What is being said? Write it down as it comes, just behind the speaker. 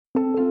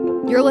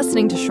You're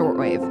listening to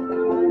Shortwave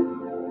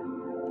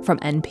from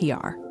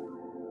NPR.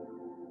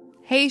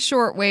 Hey,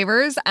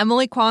 Shortwavers.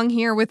 Emily Kwong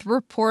here with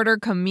reporter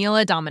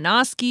Camila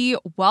Domonoske.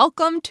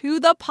 Welcome to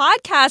the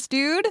podcast,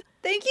 dude.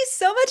 Thank you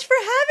so much for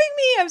having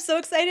me. I'm so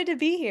excited to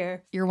be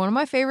here. You're one of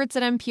my favorites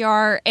at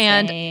NPR.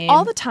 And Same.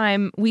 All the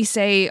time we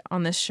say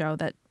on this show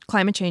that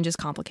climate change is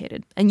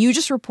complicated. And you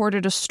just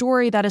reported a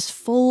story that is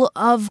full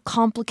of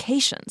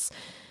complications.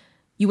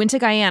 You went to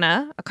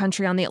Guyana, a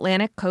country on the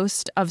Atlantic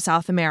coast of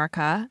South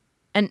America,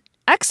 and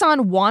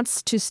Exxon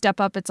wants to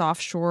step up its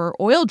offshore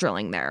oil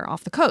drilling there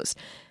off the coast.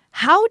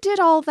 How did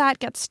all that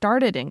get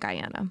started in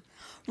Guyana?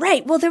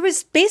 Right. Well, there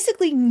was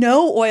basically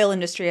no oil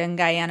industry in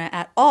Guyana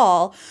at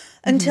all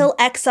until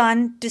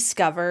Exxon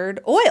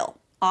discovered oil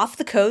off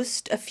the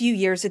coast a few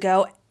years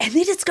ago, and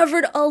they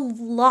discovered a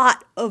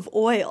lot of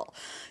oil.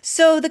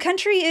 So the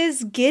country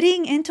is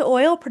getting into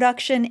oil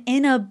production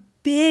in a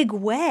big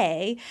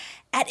way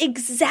at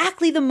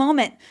exactly the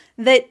moment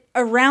that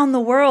around the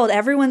world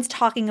everyone's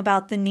talking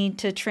about the need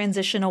to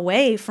transition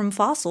away from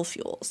fossil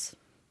fuels.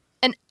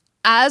 And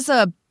as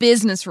a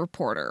business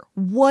reporter,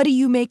 what do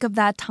you make of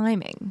that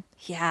timing?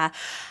 Yeah.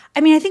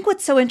 I mean, I think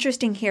what's so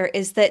interesting here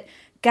is that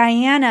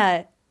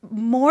Guyana,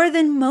 more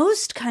than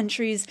most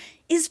countries,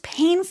 is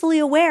painfully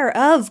aware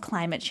of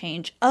climate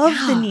change, of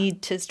the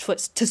need to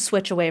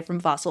switch away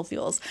from fossil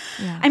fuels.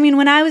 Yeah. I mean,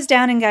 when I was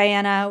down in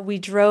Guyana, we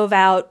drove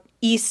out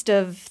east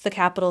of the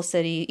capital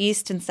city,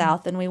 east and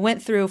south, and we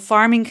went through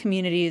farming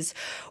communities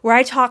where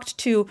I talked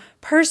to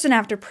person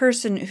after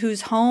person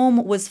whose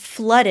home was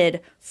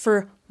flooded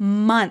for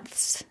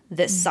months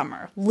this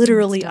summer,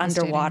 literally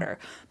underwater,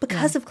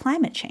 because of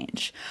climate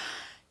change.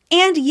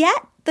 And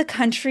yet the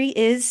country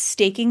is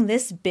staking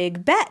this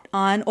big bet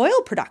on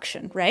oil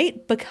production,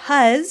 right?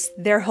 Because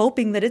they're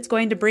hoping that it's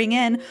going to bring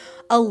in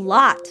a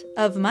lot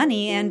of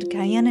money, and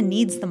Guyana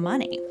needs the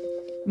money.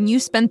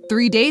 You spent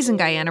 3 days in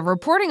Guyana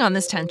reporting on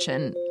this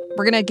tension.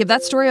 We're going to give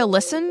that story a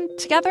listen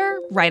together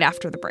right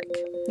after the break.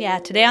 Yeah,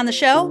 today on the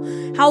show,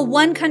 how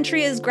one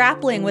country is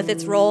grappling with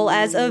its role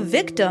as a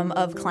victim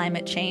of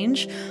climate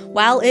change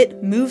while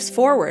it moves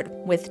forward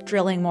with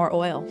drilling more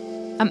oil.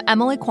 I'm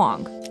Emily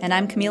Kwong. And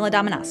I'm Camila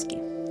Domonoske.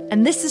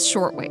 And this is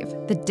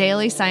Shortwave, the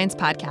daily science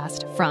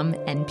podcast from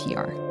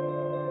NPR.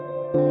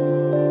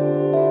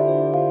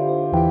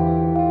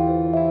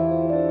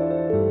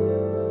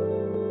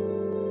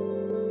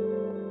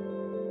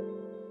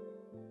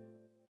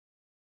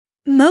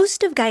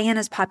 Most of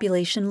Guyana's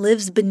population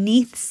lives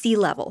beneath sea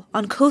level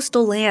on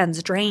coastal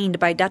lands drained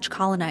by Dutch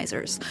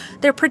colonizers.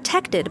 They're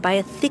protected by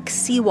a thick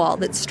seawall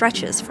that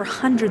stretches for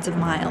hundreds of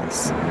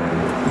miles.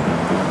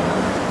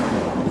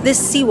 This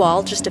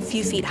seawall, just a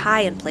few feet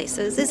high in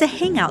places, is a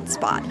hangout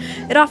spot.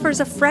 It offers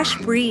a fresh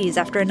breeze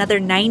after another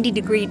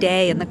 90-degree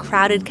day in the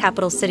crowded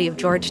capital city of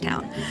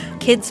Georgetown.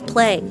 Kids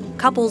play,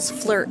 couples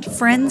flirt,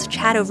 friends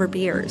chat over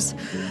beers.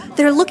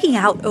 They're looking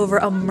out over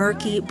a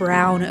murky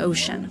brown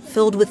ocean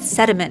filled with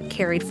sediment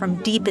carried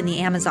from deep in the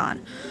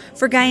Amazon.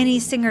 For Guyanese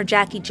singer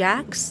Jackie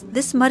Jacks,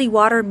 this muddy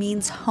water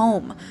means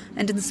home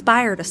and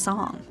inspired a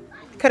song.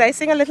 Could I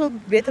sing a little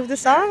bit of the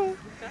song?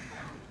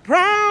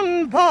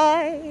 Brown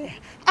boy,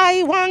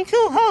 I want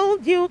to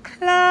hold you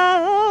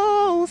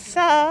closer.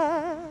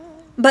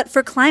 But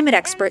for climate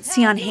expert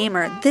Sion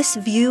Hamer, this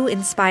view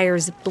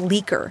inspires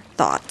bleaker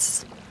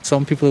thoughts.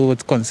 Some people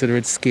would consider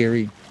it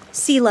scary.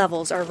 Sea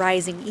levels are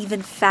rising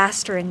even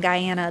faster in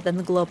Guyana than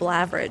the global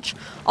average.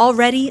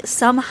 Already,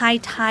 some high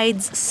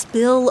tides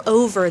spill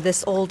over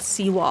this old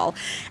seawall,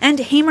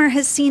 and Hamer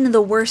has seen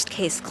the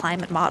worst-case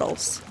climate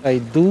models. I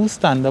do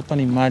stand up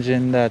and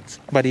imagine that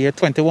by the year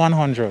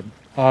 2100,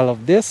 all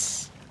of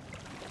this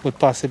would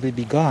possibly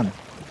be gone.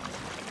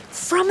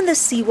 From the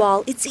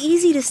seawall, it's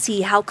easy to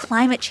see how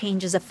climate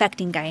change is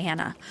affecting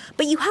Guyana.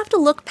 But you have to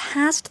look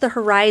past the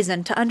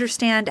horizon to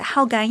understand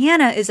how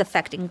Guyana is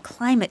affecting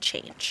climate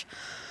change.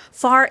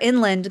 Far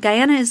inland,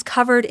 Guyana is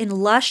covered in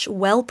lush,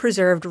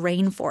 well-preserved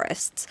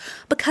rainforests.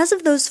 Because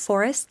of those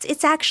forests,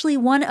 it's actually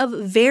one of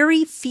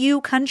very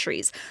few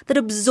countries that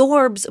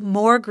absorbs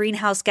more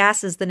greenhouse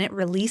gases than it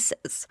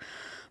releases.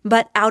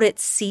 But out at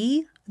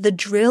sea, the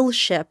drill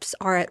ships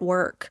are at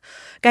work.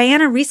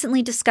 Guyana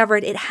recently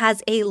discovered it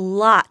has a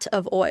lot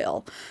of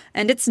oil,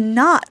 and it's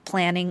not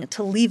planning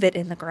to leave it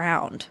in the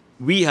ground.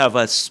 We have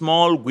a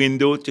small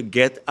window to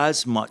get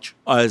as much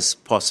as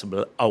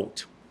possible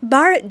out.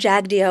 Bharat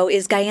Jagdeo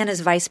is Guyana's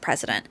vice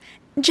president.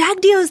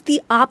 Jagdeo's the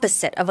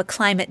opposite of a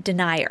climate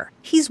denier.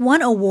 He's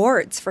won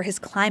awards for his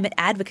climate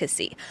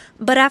advocacy.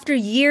 But after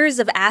years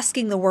of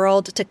asking the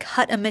world to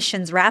cut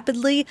emissions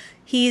rapidly,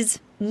 he's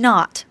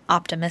not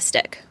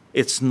optimistic.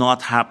 It's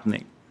not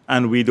happening,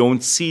 and we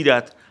don't see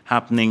that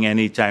happening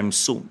anytime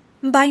soon.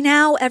 By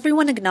now,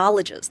 everyone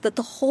acknowledges that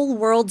the whole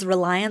world's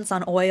reliance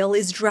on oil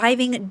is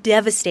driving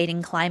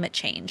devastating climate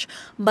change,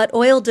 but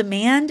oil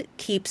demand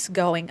keeps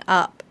going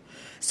up.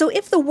 So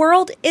if the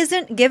world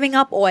isn't giving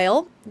up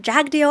oil,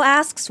 Jagdeo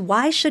asks,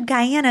 why should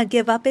Guyana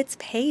give up its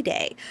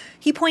payday?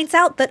 He points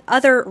out that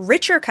other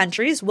richer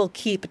countries will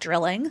keep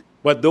drilling.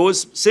 But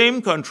those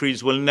same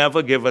countries will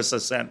never give us a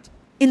cent.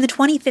 In the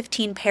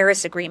 2015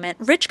 Paris Agreement,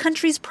 rich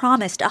countries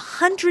promised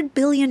 $100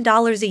 billion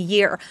a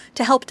year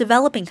to help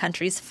developing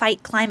countries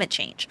fight climate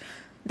change.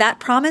 That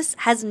promise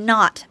has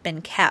not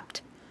been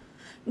kept.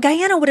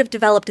 Guyana would have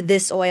developed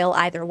this oil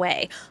either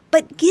way,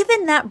 but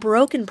given that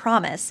broken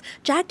promise,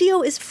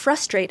 Jagdeo is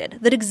frustrated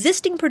that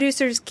existing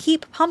producers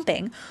keep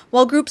pumping,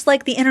 while groups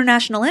like the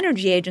International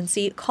Energy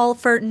Agency call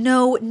for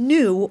no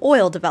new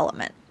oil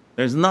development.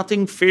 There's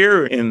nothing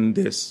fair in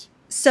this.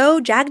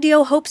 So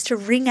Jagdeo hopes to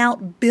wring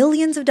out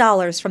billions of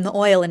dollars from the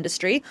oil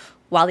industry,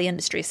 while the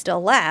industry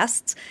still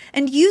lasts,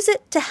 and use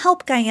it to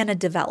help Guyana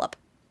develop.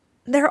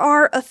 There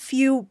are a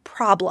few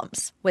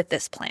problems with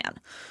this plan.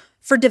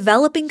 For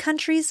developing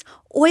countries,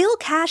 oil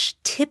cash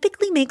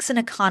typically makes an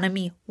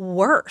economy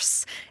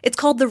worse. It's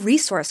called the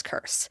resource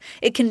curse.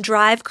 It can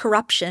drive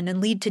corruption and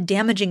lead to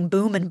damaging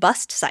boom and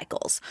bust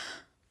cycles.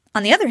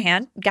 On the other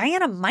hand,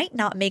 Guyana might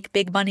not make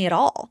big money at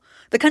all.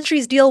 The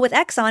country's deal with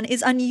Exxon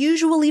is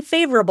unusually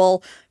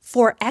favorable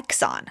for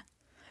Exxon.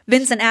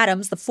 Vincent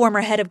Adams, the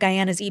former head of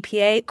Guyana's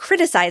EPA,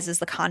 criticizes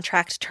the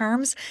contract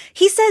terms.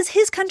 He says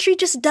his country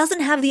just doesn't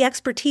have the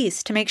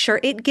expertise to make sure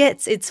it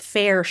gets its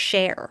fair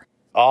share.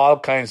 All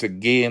kinds of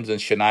games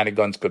and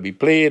shenanigans could be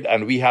played,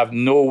 and we have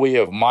no way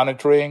of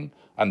monitoring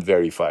and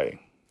verifying.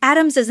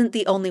 Adams isn't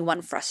the only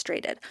one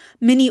frustrated.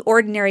 Many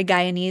ordinary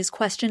Guyanese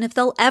question if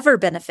they'll ever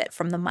benefit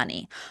from the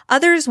money.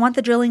 Others want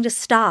the drilling to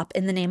stop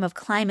in the name of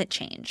climate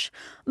change.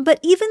 But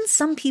even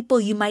some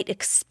people you might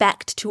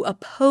expect to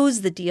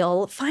oppose the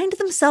deal find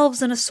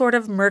themselves in a sort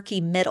of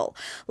murky middle,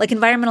 like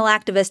environmental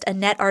activist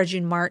Annette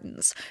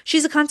Arjun-Martins.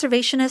 She's a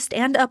conservationist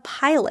and a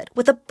pilot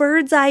with a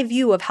bird's-eye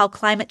view of how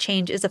climate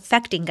change is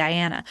affecting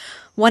Guyana.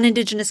 One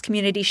indigenous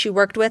community she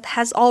worked with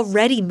has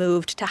already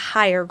moved to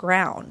higher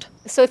ground.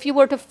 So if you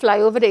were to fly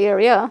over the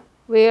area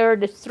where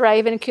the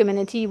thriving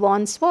community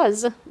once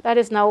was, that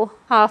is now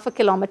 0.5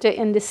 kilometer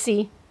in the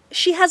sea.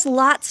 She has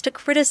lots to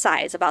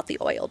criticize about the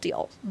oil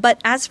deal. But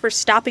as for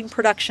stopping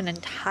production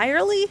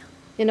entirely?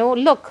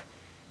 Look,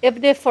 if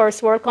the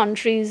first world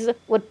countries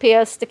would pay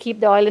us to keep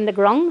the oil in the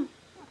ground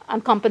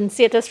and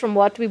compensate us from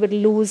what we would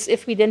lose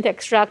if we didn't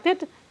extract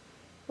it,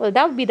 well,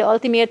 that would be the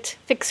ultimate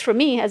fix for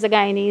me as a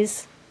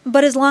Guyanese.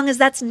 But as long as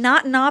that's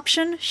not an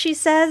option, she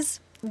says,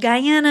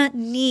 Guyana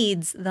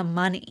needs the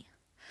money.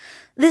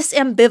 This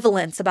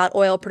ambivalence about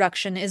oil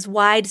production is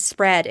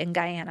widespread in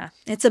Guyana.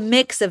 It's a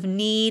mix of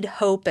need,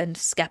 hope, and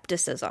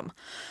skepticism.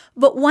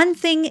 But one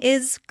thing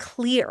is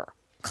clear.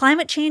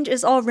 Climate change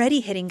is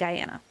already hitting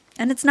Guyana.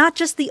 And it's not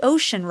just the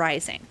ocean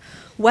rising.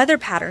 Weather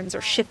patterns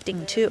are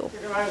shifting too.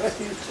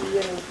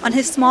 On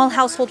his small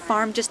household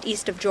farm just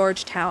east of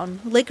Georgetown,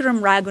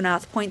 Lekaram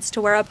Raghunath points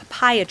to where a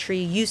papaya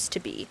tree used to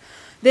be.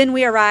 Then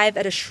we arrive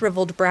at a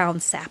shriveled brown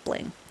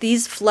sapling.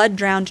 These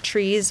flood-drowned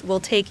trees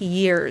will take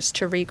years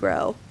to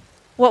regrow.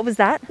 What was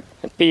that?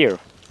 A pier.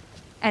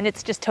 And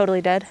it's just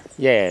totally dead?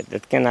 Yeah,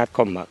 that cannot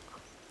come back.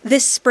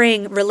 This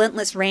spring,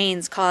 relentless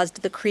rains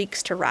caused the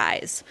creeks to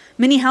rise.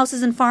 Many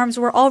houses and farms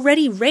were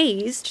already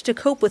raised to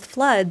cope with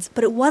floods,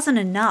 but it wasn't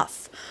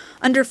enough.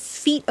 Under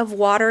feet of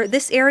water,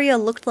 this area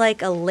looked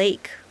like a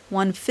lake,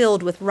 one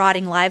filled with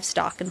rotting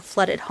livestock and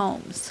flooded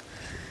homes.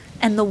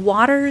 And the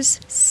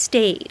waters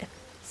stayed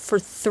for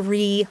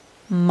 3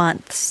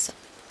 months.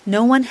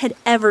 No one had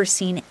ever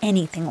seen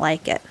anything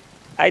like it.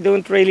 I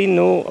don't really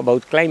know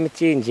about climate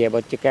change here,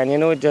 but you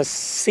can, just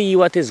see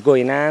what is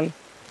going on.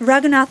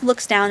 Raghunath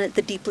looks down at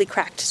the deeply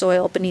cracked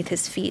soil beneath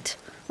his feet.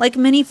 Like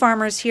many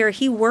farmers here,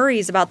 he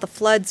worries about the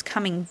floods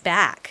coming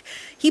back.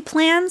 He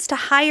plans to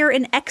hire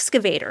an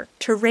excavator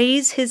to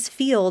raise his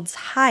fields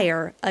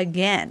higher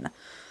again.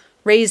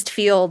 Raised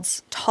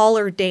fields,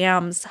 taller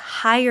dams,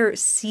 higher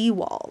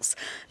seawalls.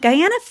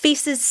 Guyana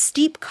faces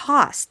steep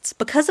costs.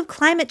 Because of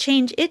climate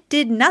change, it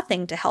did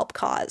nothing to help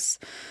cause.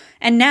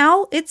 And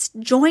now it's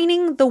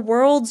joining the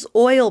world's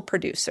oil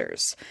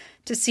producers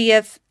to see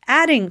if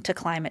adding to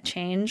climate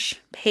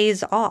change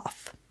pays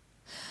off.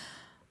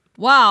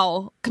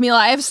 Wow. Camila,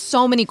 I have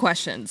so many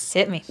questions.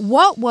 Hit me.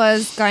 What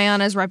was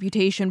Guyana's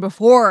reputation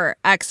before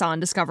Exxon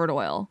discovered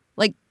oil?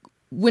 Like,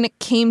 when it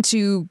came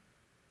to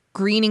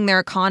greening their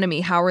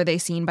economy, how were they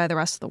seen by the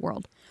rest of the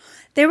world?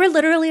 They were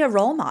literally a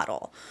role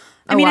model.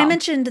 I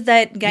mentioned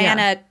that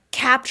Guyana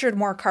captured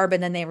more carbon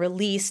than they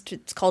released.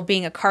 It's called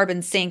being a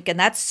carbon sink, and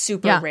that's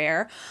super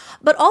rare.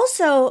 But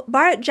also,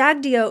 Bharat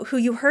Jagdeo, who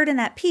you heard in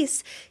that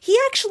piece, he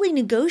actually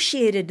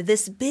negotiated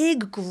this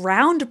big,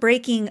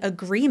 groundbreaking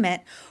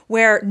agreement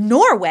where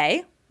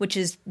Norway, which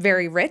is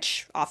very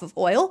rich off of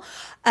oil,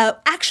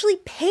 actually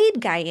paid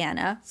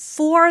Guyana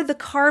for the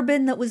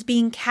carbon that was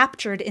being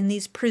captured in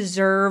these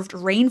preserved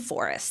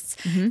rainforests.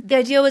 Mm-hmm. The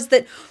idea was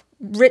that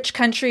rich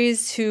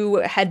countries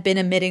who had been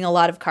emitting a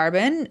lot of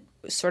carbon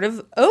sort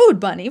of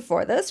owed money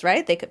for this,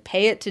 right? They could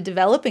pay it to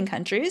developing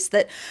countries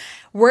that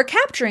were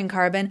capturing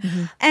carbon.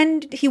 Mm-hmm.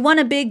 And he won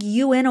a big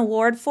UN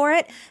award for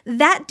it.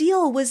 That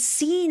deal was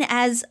seen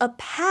as a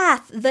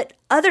path that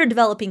other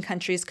developing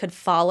countries could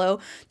follow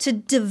to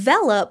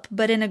develop,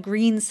 but in a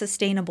green,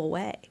 sustainable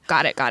way.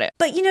 Got it.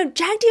 But,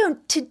 Jagdeo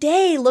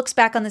today looks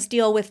back on this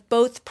deal with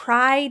both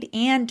pride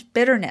and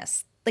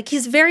bitterness. Like,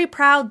 he's very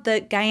proud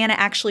that Guyana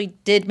actually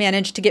did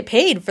manage to get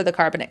paid for the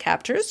carbonate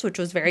captures, which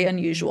was very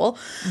unusual.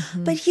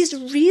 But he's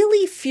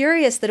really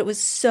furious that it was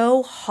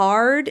so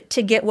hard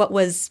to get what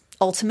was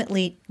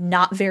ultimately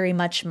not very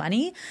much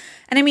money.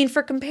 And I mean,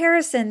 for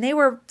comparison, they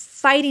were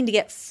fighting to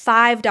get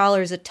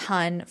 $5 a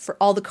ton for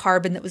all the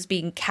carbon that was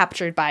being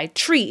captured by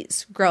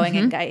trees growing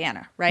in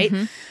Guyana, right?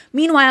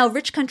 Meanwhile,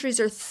 rich countries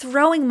are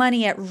throwing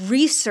money at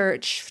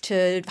research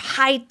to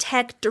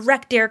high-tech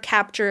direct air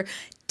capture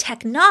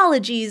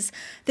technologies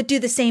that do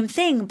the same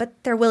thing, but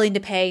they're willing to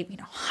pay,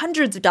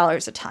 hundreds of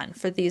dollars a ton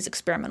for these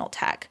experimental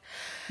tech.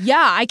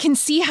 Yeah, I can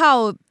see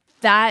how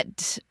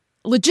that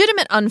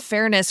legitimate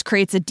unfairness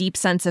creates a deep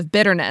sense of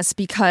bitterness,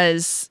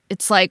 because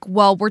it's like,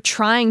 well, we're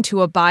trying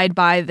to abide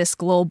by this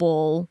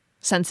global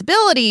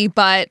sensibility,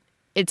 but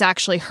it's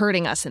actually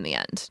hurting us in the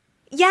end.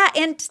 Yeah,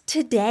 and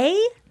today,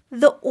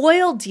 the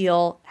oil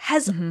deal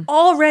has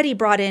already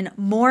brought in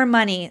more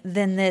money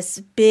than this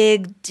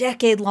big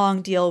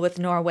decade-long deal with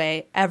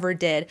Norway ever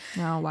did.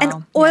 Oh, wow.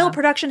 And oil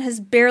production has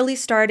barely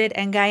started,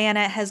 and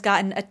Guyana has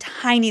gotten a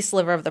tiny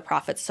sliver of the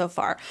profits so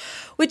far,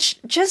 which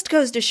just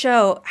goes to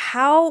show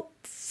how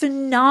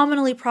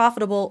phenomenally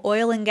profitable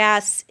oil and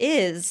gas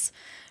is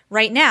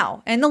right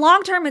now. In the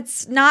long term,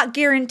 it's not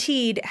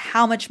guaranteed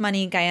how much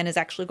money Guyana is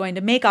actually going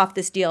to make off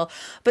this deal,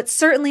 but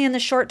certainly in the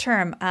short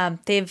term,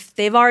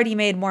 they've already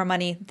made more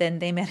money than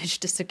they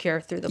managed to secure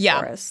through the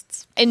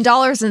forests. In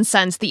dollars and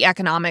cents, the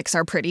economics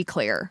are pretty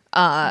clear,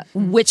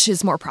 which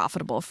is more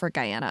profitable for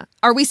Guyana.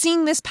 Are we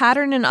seeing this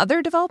pattern in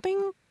other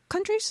developing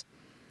countries?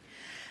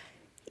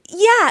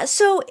 Yeah,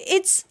 so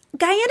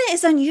Guyana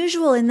is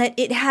unusual in that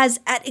it has,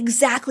 at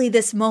exactly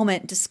this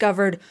moment,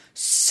 discovered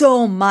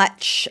so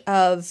much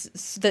of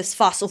this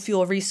fossil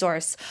fuel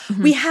resource.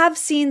 We have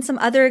seen some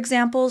other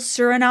examples.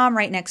 Suriname,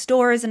 right next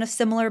door, is in a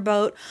similar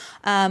boat.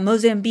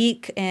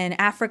 Mozambique in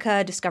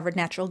Africa discovered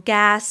natural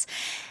gas.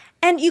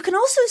 And you can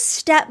also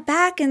step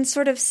back and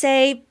sort of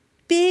say,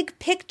 big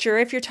picture,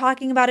 if you're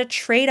talking about a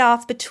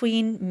trade-off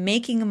between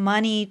making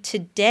money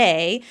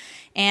today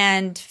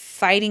and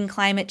fighting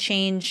climate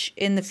change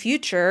in the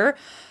future,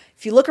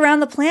 if you look around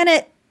the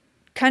planet,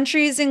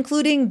 countries,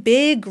 including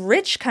big,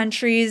 rich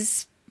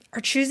countries, are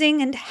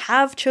choosing and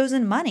have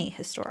chosen money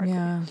historically.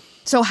 Yeah.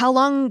 So how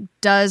long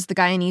does the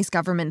Guyanese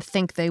government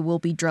think they will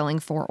be drilling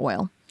for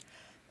oil?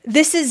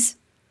 This is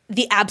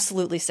the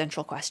absolutely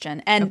central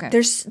question. And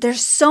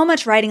there's so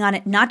much writing on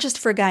it, not just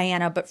for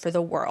Guyana, but for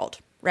the world,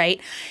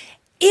 right?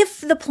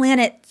 If the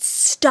planet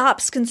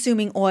stops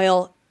consuming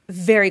oil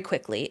very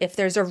quickly, if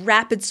there's a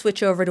rapid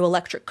switch over to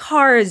electric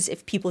cars,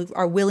 if people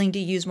are willing to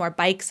use more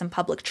bikes and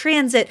public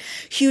transit,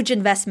 huge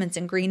investments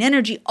in green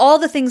energy, all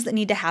the things that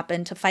need to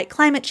happen to fight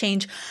climate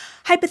change,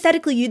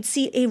 hypothetically, you'd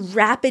see a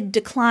rapid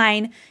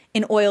decline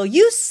in oil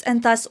use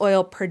and thus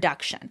oil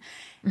production.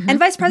 And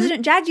Vice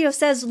President Jagdeo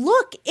says,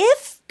 look,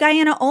 if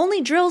Guyana only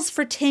drills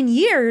for 10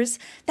 years,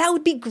 that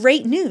would be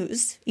great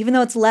news. Even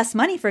though it's less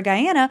money for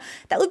Guyana,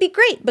 that would be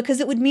great because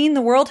it would mean the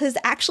world has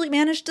actually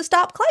managed to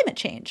stop climate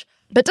change.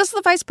 But does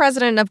the Vice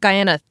President of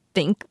Guyana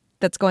think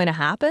that's going to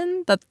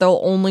happen, that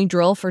they'll only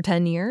drill for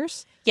 10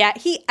 years? Yeah,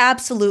 he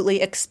absolutely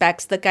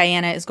expects that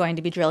Guyana is going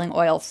to be drilling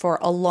oil for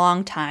a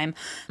long time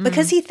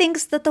because he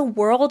thinks that the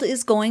world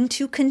is going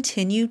to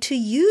continue to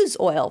use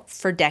oil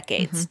for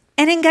decades.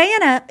 And in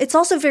Guyana, it's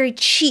also very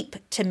cheap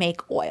to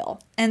make oil.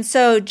 And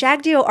so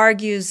Jagdeo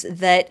argues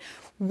that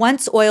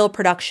once oil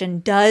production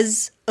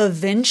does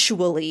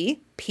eventually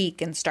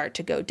peak and start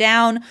to go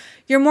down,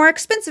 your more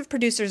expensive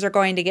producers are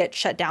going to get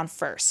shut down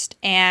first.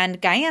 And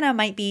Guyana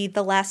might be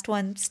the last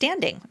one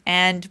standing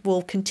and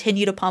will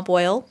continue to pump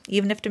oil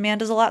even if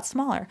demand is a lot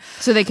smaller.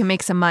 So they can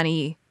make some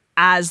money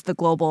as they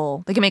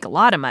can make a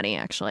lot of money,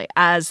 actually,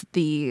 as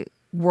the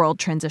world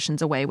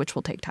transitions away, which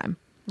will take time.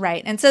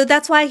 Right. And so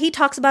that's why he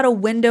talks about a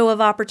window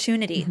of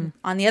opportunity.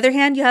 On the other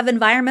hand, you have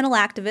environmental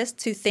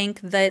activists who think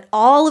that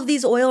all of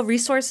these oil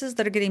resources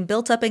that are getting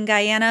built up in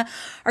Guyana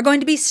are going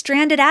to be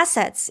stranded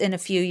assets in a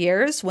few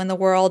years when the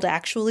world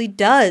actually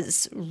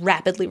does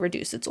rapidly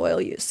reduce its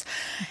oil use.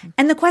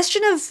 And the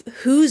question of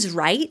who's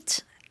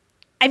right,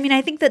 I mean,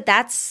 I think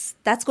that's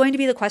going to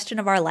be the question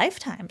of our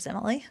lifetimes,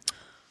 Emily.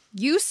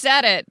 You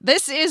said it.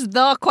 This is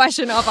the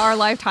question of our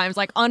lifetimes.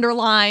 Like,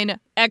 underline,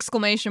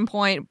 exclamation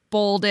point,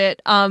 bold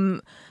it.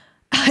 And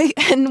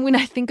when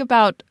I think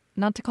about,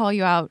 not to call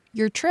you out,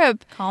 your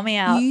trip. Call me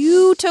out.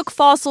 You took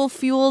fossil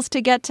fuels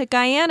to get to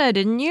Guyana,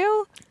 didn't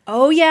you?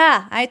 Oh,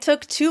 yeah. I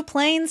took 2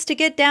 planes to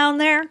get down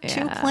there,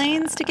 2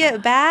 planes to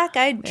get back.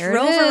 I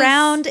drove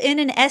around in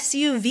an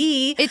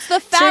SUV. It's the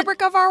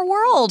fabric of our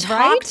world,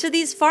 right? Talk to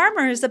these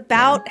farmers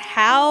about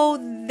how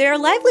their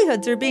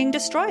livelihoods are being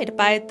destroyed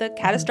by the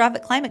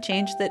catastrophic climate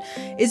change that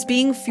is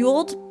being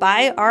fueled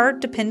by our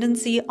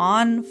dependency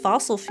on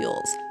fossil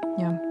fuels.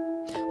 Yeah.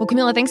 Well,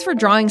 Camila, thanks for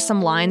drawing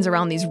some lines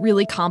around these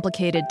really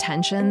complicated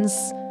tensions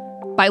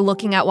by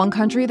looking at one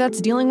country that's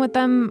dealing with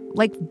them,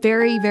 like,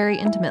 very, very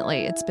intimately.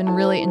 It's been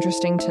really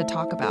interesting to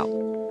talk about.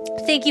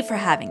 Thank you for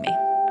having me.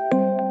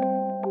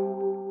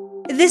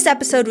 This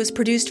episode was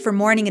produced for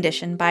Morning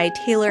Edition by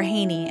Taylor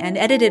Haney and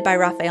edited by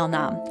Raphael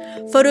Nam.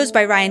 Photos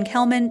by Ryan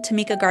Kelman.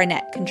 Tamika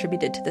Garnett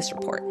contributed to this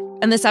report.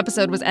 And this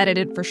episode was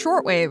edited for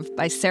Shortwave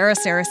by Sarah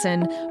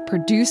Saracen,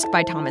 produced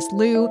by Thomas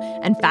Liu,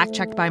 and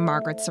fact-checked by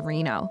Margaret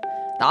Serino.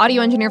 The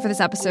audio engineer for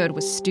this episode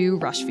was Stu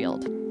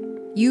Rushfield.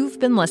 You've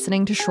been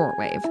listening to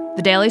Shortwave,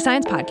 the daily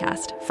science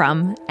podcast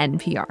from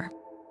NPR.